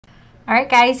All right,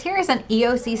 guys, here is an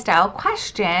EOC style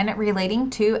question relating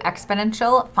to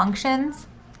exponential functions,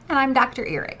 and I'm Dr.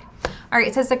 Ihrig. All right,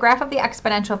 it says the graph of the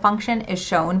exponential function is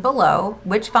shown below.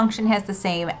 Which function has the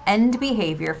same end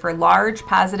behavior for large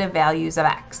positive values of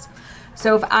x?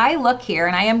 So if I look here,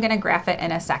 and I am going to graph it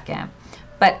in a second,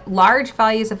 but large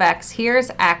values of x, here's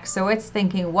x, so it's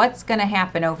thinking what's going to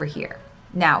happen over here.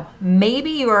 Now,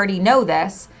 maybe you already know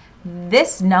this.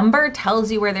 This number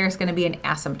tells you where there's going to be an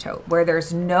asymptote, where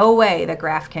there's no way the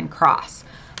graph can cross.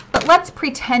 But let's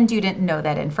pretend you didn't know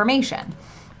that information.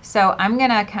 So I'm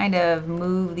going to kind of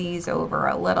move these over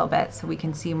a little bit so we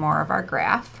can see more of our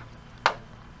graph.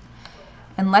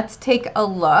 And let's take a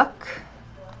look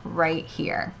right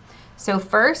here. So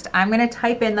first, I'm going to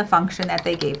type in the function that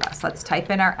they gave us. Let's type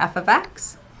in our f of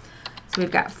x. So we've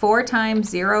got 4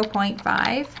 times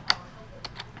 0.5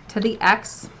 to the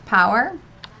x power,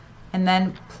 and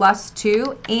then plus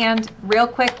 2. And real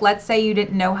quick, let's say you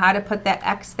didn't know how to put that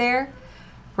x there.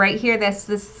 Right here,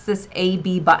 this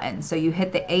AB button. So you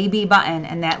hit the AB button,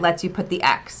 and that lets you put the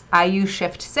x. I use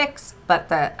Shift 6,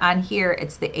 but on here,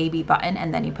 it's the AB button,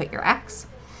 and then you put your x.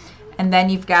 And then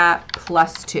you've got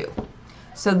plus 2.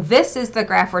 So this is the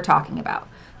graph we're talking about.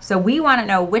 So we want to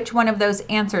know which one of those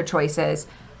answer choices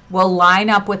will line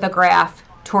up with a graph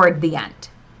toward the end.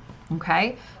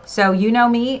 Okay, so you know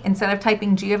me, instead of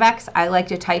typing g of x, I like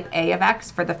to type a of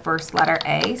x for the first letter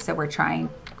A. So we're trying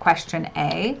question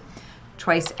A,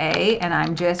 choice A, and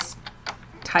I'm just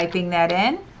typing that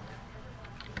in.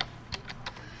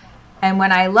 And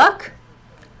when I look,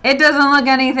 it doesn't look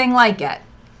anything like it.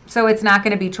 So it's not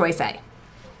going to be choice A.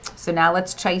 So now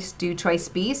let's do choice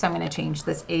B. So I'm going to change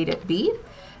this A to B,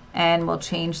 and we'll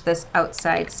change this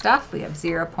outside stuff. We have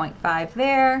 0.5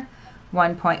 there,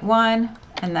 1.1,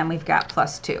 and then we've got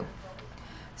plus 2.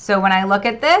 So when I look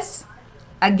at this,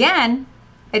 again,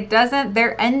 it doesn't,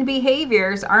 their end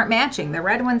behaviors aren't matching. The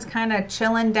red one's kind of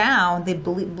chilling down, the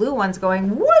blue one's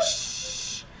going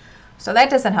whoosh. So that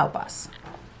doesn't help us.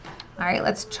 All right,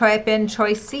 let's type in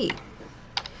choice C.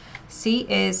 C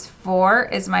is 4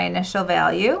 is my initial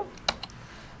value,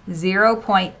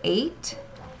 0.8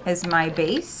 is my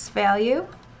base value,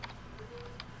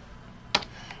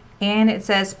 and it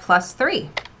says plus 3.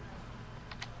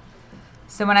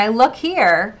 So when I look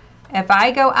here, if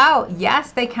I go out,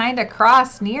 yes, they kind of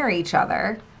cross near each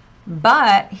other,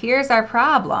 but here's our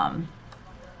problem.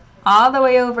 All the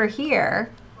way over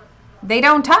here, they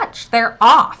don't touch, they're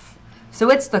off. So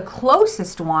it's the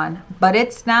closest one, but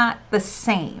it's not the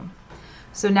same.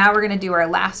 So now we're going to do our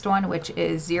last one, which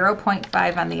is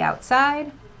 0.5 on the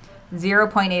outside,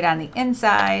 0.8 on the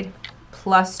inside,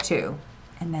 plus 2.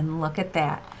 And then look at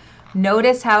that.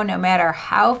 Notice how no matter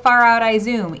how far out I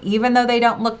zoom, even though they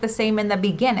don't look the same in the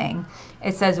beginning,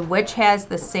 it says which has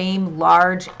the same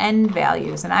large end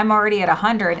values. And I'm already at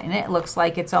 100, and it looks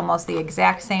like it's almost the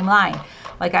exact same line.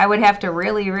 Like I would have to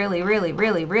really zoom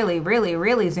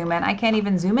in. I can't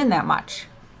even zoom in that much.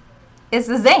 It's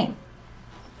the same.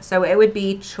 So it would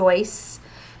be choice,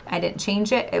 I didn't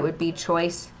change it, it would be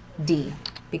choice D,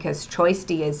 because choice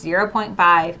D is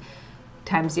 0.5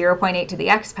 times 0.8 to the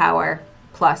x power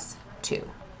plus 2.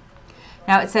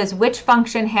 Now it says which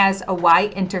function has a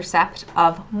y-intercept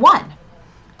of 1.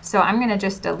 So I'm going to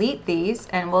just delete these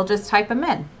and we'll just type them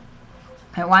in.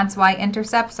 It wants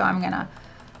y-intercept, so I'm going to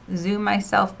zoom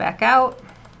myself back out.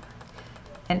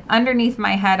 And underneath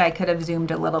my head I could have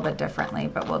zoomed a little bit differently,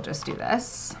 but we'll just do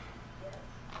this.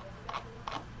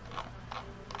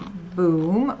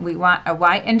 Boom. We want a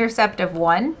y-intercept of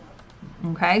 1.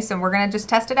 Okay, so we're going to just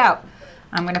test it out.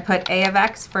 I'm going to put a of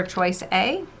x for choice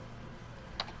A,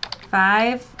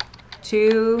 5,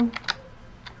 2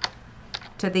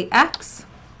 to the x.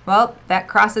 Well, that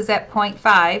crosses at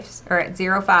 0.5 or at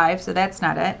 0.5, so that's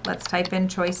not it. Let's type in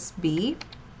choice B.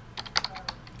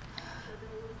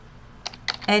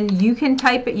 And you can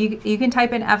type it. You can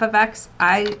type in f of x.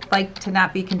 I like to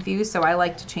not be confused, so I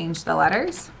like to change the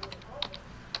letters.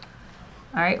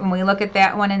 All right, when we look at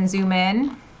that one and zoom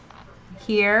in,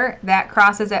 here, that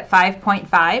crosses at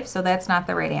 5.5, so that's not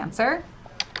the right answer.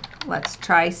 Let's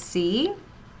try C.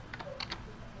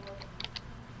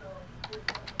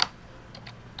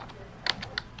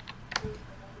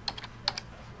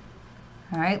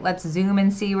 All right, let's zoom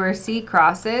and see where C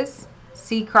crosses.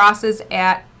 C crosses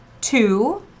at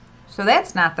 2, so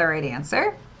that's not the right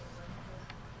answer.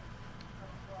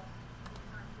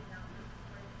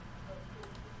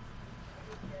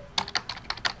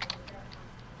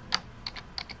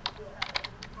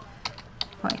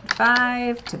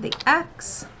 To the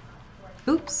x.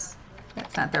 Oops,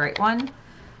 that's not the right one.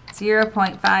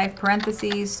 0.5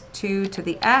 parentheses 2 to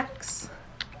the x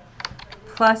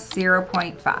plus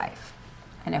 0.5.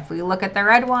 And if we look at the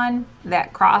red one,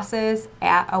 that crosses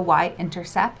at a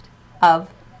y-intercept of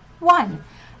 1.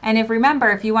 And if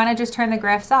you want to just turn the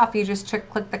graphs off, you just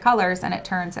click the colors and it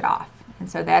turns it off. And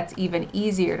so that's even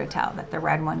easier to tell that the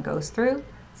red one goes through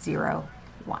 0,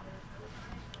 1.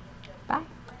 Bye.